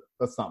not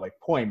my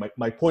point.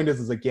 My point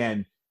is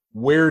again,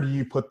 where do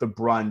you put the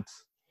brunt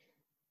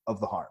of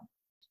the harm?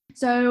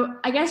 So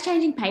I guess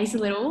changing pace a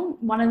little,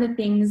 one of the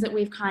things that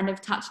we've kind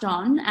of touched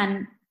on,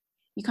 and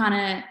you kind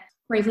of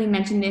briefly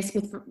mentioned this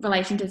with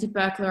relation to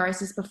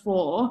tuberculosis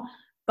before,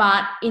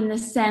 but in the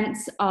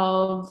sense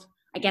of,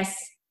 I guess,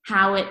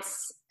 how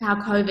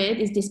COVID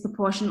is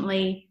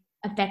disproportionately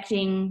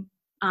affecting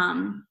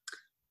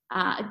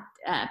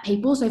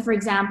people. So, for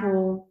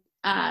example,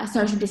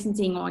 social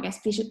distancing, or I guess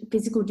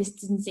physical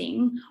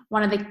distancing,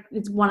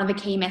 it's one of the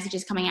key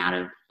messages coming out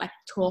of like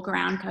talk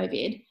around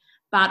COVID.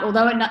 But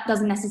although it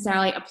doesn't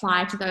necessarily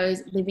apply to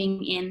those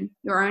living in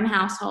your own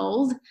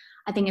household,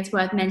 I think it's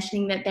worth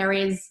mentioning that there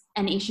is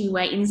an issue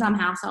where in some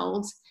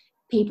households,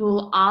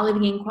 people are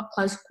living in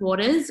close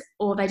quarters,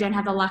 or they don't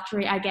have the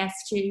luxury, I guess,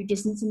 to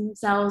distance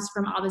themselves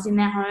from others in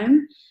their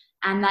home.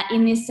 And that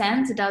in this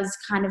sense, it does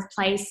kind of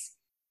place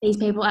these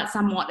people at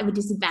somewhat of a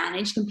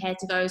disadvantage compared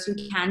to those who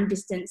can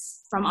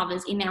distance from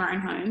others in their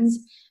own homes.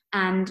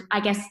 And I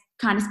guess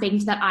kind of speaking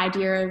to that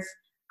idea of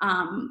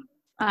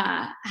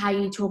how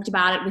you talked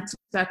about it with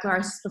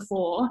tuberculosis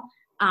before,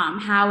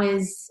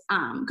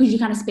 could you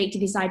kind of speak to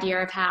this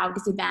idea of how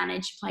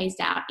disadvantage plays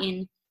out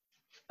in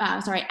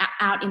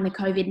the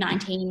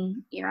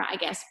COVID-19 era, I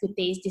guess, with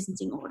these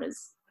distancing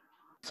orders?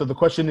 So the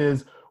question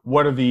is,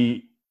 what are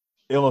the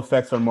ill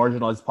effects on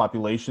marginalized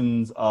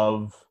populations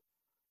of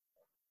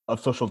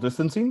social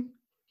distancing?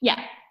 Yeah,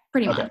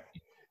 pretty much.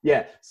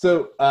 Yeah.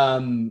 So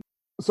I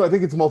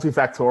think it's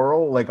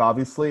multifactorial. Like,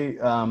 obviously,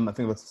 I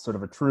think that's sort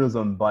of a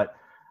truism, but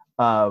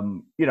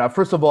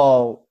first of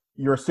all,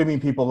 you're assuming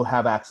people who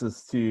have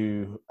access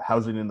to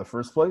housing in the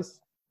first place.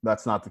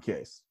 That's not the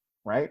case,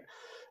 right?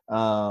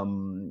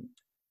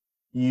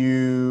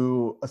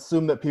 You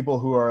assume that people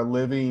who are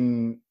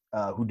living,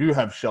 who do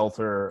have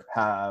shelter,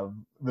 have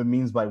the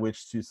means by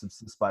which to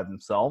subsist by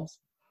themselves.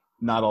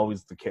 Not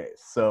always the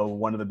case. So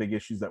one of the big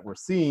issues that we're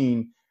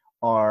seeing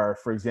are,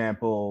 for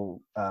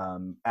example,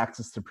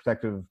 access to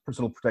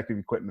personal protective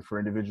equipment for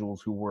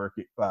individuals who work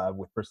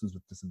with persons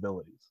with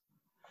disabilities.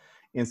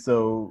 And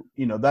so,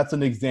 that's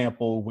an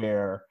example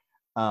where,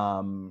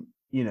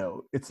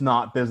 it's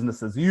not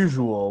business as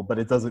usual, but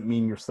it doesn't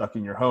mean you're stuck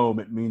in your home.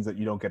 It means that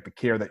you don't get the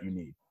care that you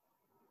need.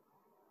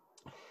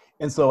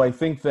 And so I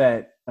think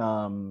that,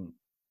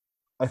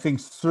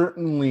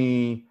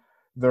 certainly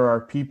there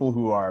are people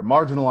who are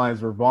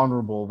marginalized or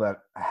vulnerable that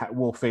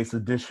will face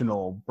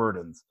additional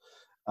burdens.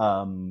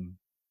 And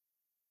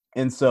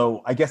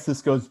so I guess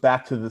this goes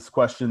back to this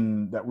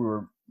question that we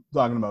were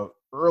talking about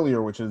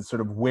earlier, which is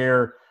sort of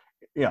where,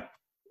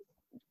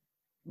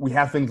 we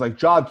have things like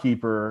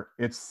JobKeeper.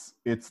 It's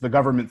the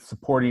government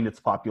supporting its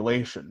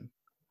population.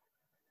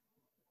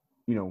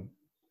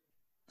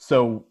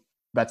 So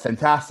that's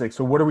fantastic.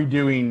 So what are we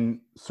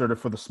doing sort of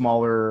for the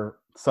smaller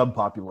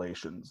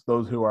subpopulations,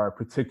 those who are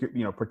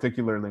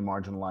particularly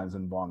marginalized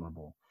and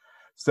vulnerable?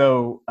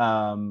 So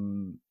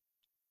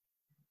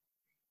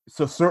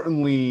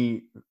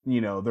certainly,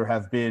 there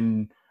have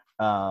been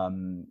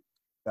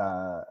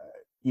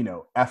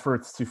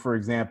efforts to, for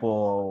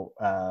example,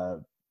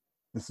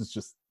 this is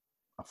just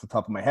off the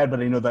top of my head, but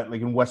I know that like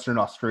in Western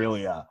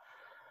Australia,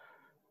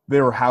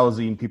 they were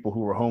housing people who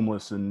were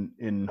homeless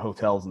in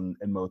hotels and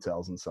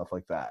motels and stuff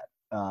like that.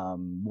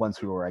 ones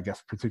who are, I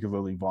guess,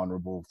 particularly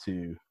vulnerable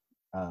to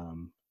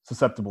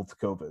susceptible to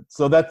COVID.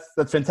 So that's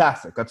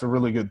fantastic. That's a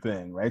really good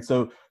thing, right?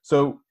 So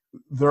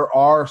there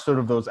are sort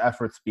of those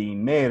efforts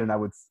being made, and I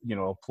would,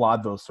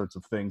 applaud those sorts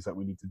of things that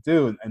we need to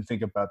do and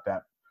think about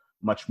that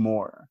much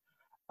more.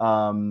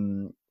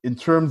 In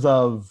terms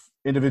of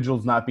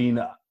individuals not being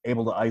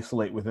able to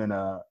isolate within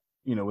a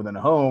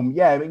home,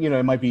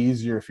 it might be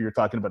easier if you're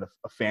talking about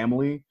a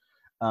family,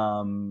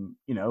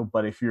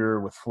 but if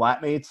you're with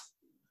flatmates,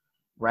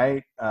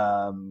 right,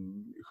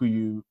 who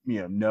you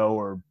know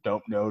or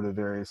don't know to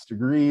various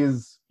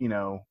degrees,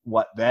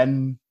 what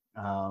then?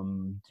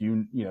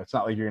 It's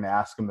not like you're going to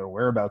ask them their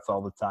whereabouts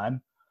all the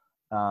time.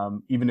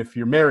 Even if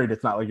you're married,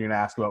 it's not like you're going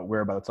to ask about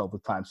whereabouts all the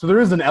time. So there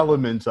is an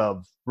element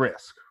of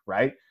risk,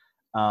 right?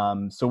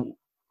 So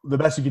the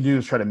best you can do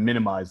is try to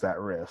minimize that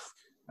risk.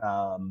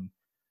 But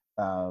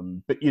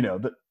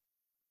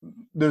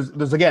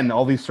there's again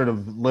all these sort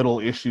of little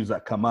issues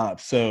that come up.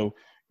 So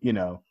I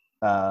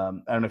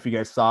don't know if you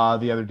guys saw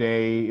the other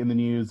day in the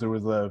news, there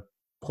was a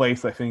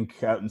place, I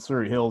think out in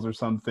Surrey Hills or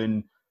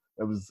something,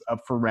 that was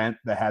up for rent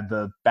that had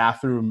the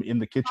bathroom in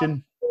the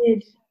kitchen.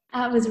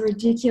 That was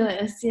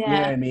ridiculous. Yeah. You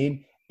know what I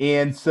mean?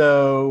 And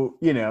so,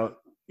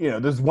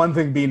 there's one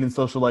thing being in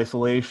social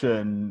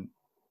isolation,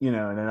 in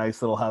a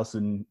nice little house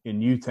in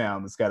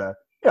Newtown that's got a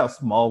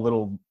small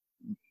little,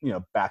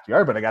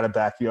 backyard, but I got a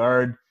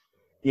backyard,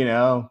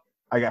 I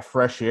got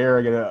fresh air,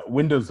 I got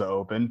windows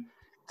open.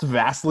 It's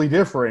vastly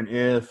different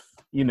if,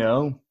 you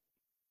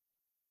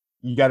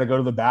got to go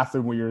to the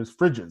bathroom where your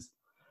fridge is.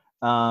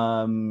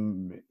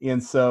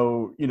 And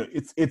so,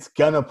 it's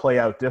gonna play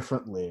out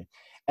differently.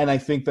 And I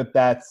think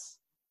that's,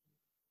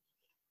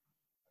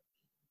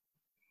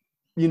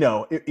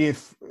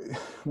 if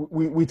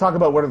we talk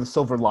about what are the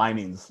silver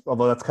linings,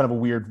 although that's kind of a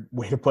weird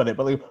way to put it,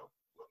 but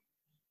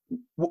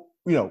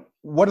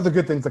what are the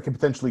good things that can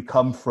potentially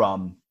come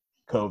from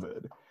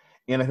COVID?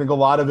 And I think a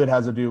lot of it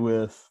has to do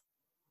with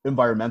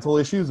environmental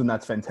issues, and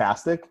that's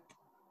fantastic.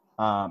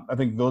 I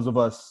think those of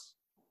us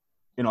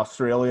in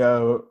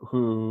Australia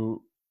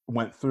who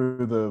went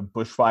through the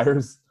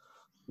bushfires,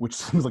 which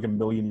seems like a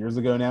million years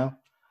ago now,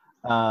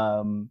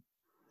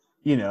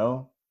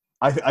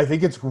 I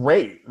think it's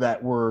great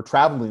that we're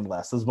traveling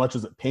less, as much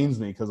as it pains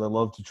me because I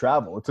love to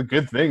travel. It's a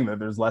good thing that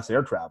there's less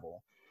air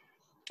travel.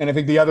 And I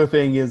think the other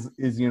thing is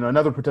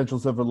another potential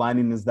silver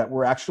lining is that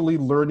we're actually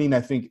learning,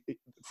 I think,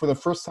 for the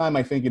first time,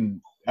 I think,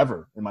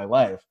 ever in my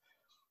life,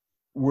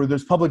 where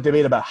there's public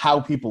debate about how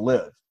people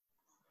live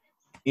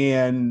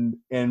and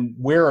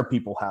where are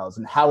people housed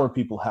and how are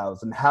people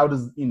housed and how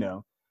does,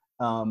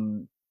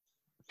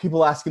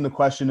 people asking the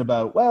question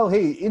about, well,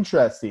 hey,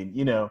 interesting,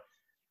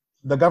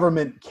 the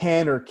government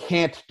can or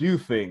can't do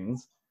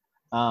things.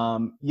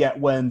 Yet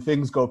when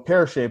things go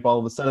pear-shaped, all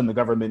of a sudden the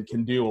government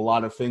can do a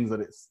lot of things that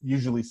it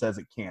usually says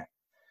it can't.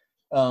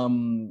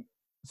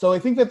 So I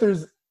think that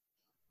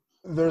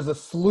there's a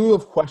slew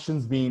of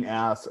questions being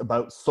asked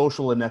about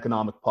social and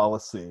economic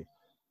policy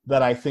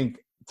that I think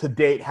to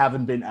date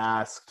haven't been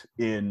asked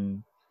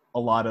in a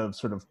lot of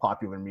sort of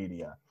popular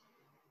media.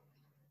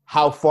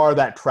 How far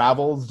that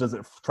travels, does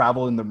it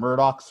travel in the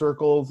Murdoch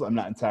circles? I'm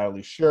not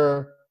entirely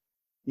sure,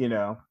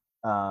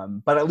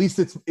 but at least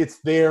it's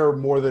there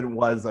more than it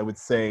was, I would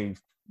say,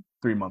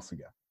 3 months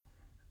ago.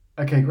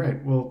 Okay,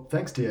 great. Well,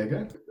 thanks,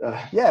 Diego.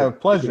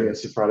 Pleasure.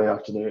 It's your Friday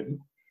afternoon.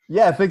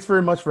 Yeah, thanks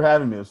very much for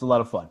having me. It was a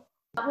lot of fun.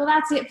 Well,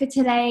 that's it for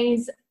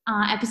today's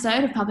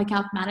episode of Public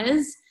Health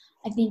Matters.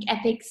 I think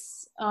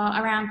ethics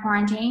around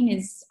quarantine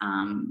is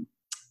an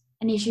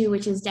issue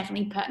which is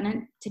definitely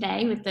pertinent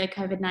today with the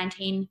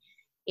COVID-19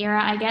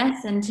 era, I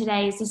guess. And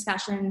today's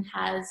discussion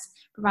has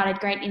provided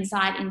great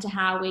insight into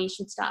how we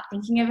should start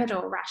thinking of it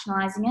or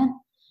rationalizing it.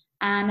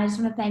 And I just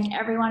want to thank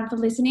everyone for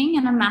listening,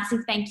 and a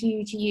massive thank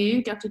you to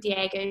you, Dr.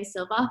 Diego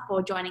Silva,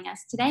 for joining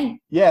us today.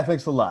 Yeah,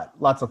 thanks a lot.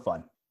 Lots of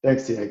fun.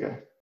 Thanks, Diego.